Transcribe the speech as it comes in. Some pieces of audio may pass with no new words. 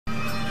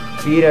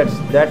Periods,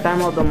 that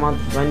time of the month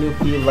when you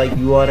feel like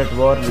you are at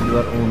war with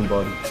your own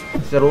body.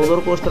 It's a roller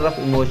coaster of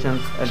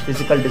emotions and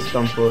physical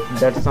discomfort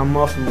that some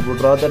of you would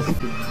rather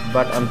skip,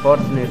 but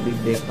unfortunately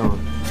they can't.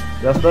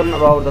 Let's learn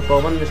about the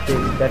common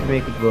mistakes that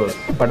make it worse.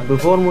 But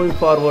before moving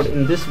forward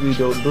in this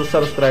video, do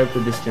subscribe to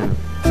this channel.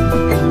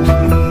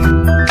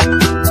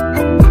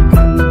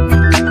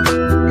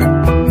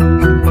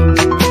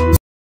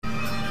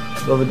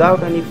 So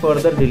without any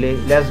further delay,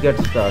 let's get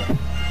started.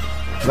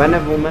 When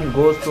a woman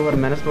goes through her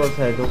menstrual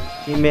cycle,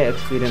 she may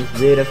experience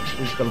various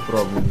physical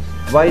problems.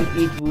 While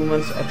each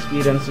woman's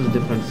experience is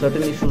different,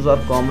 certain issues are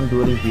common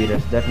during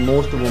periods that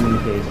most women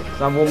face.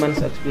 Some women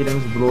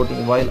experience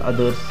bloating while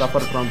others suffer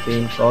from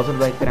pain caused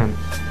by cramps.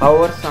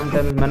 However,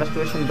 sometimes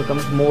menstruation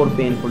becomes more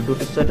painful due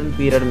to certain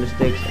period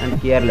mistakes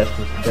and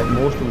carelessness that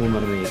most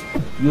women make.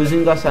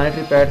 Using the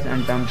sanitary pads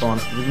and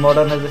tampons, with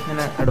modernization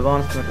and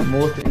advancement,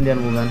 most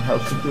Indian women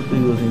have switched to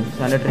using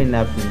sanitary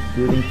napkins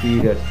during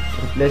periods,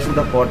 replacing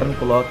the cotton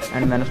cloth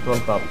and menstrual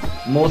cups.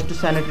 Most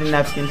sanitary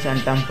napkins and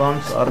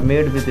tampons are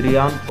made with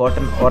rayon,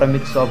 cotton or a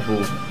mix of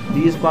both.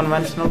 These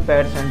conventional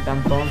pads and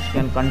tampons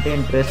can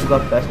contain traces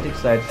of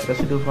pesticides,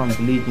 residue from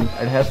bleaching,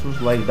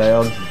 adhesives like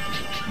dioxin.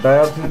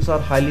 Dioxins are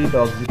highly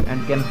toxic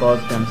and can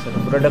cause cancer,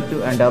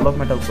 reproductive and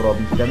developmental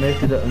problems, damage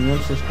to the immune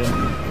system,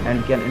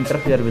 and can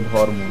interfere with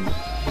hormones.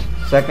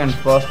 Second,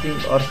 fasting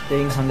or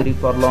staying hungry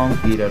for long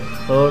periods.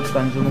 Third,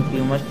 consuming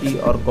too much tea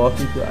or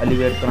coffee to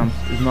alleviate cramps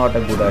is not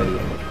a good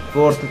idea.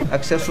 Fourth,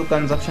 excessive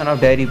consumption of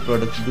dairy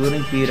products.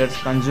 During periods,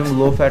 consume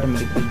low-fat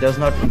milk which does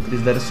not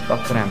increase the risk of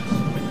cramps.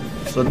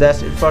 So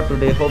that's it for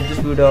today. Hope this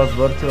video was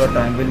worth your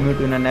time. We'll meet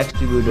you in the next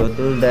video.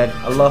 Till that,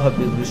 Allah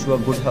Hafiz. Wish you a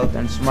good health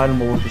and smile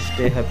more to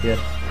stay happier.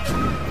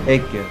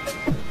 Take care.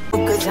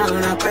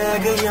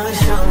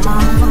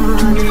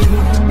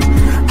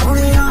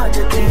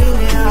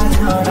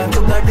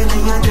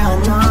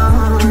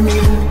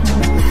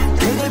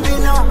 तेरे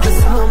बिना बस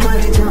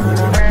मर जाना।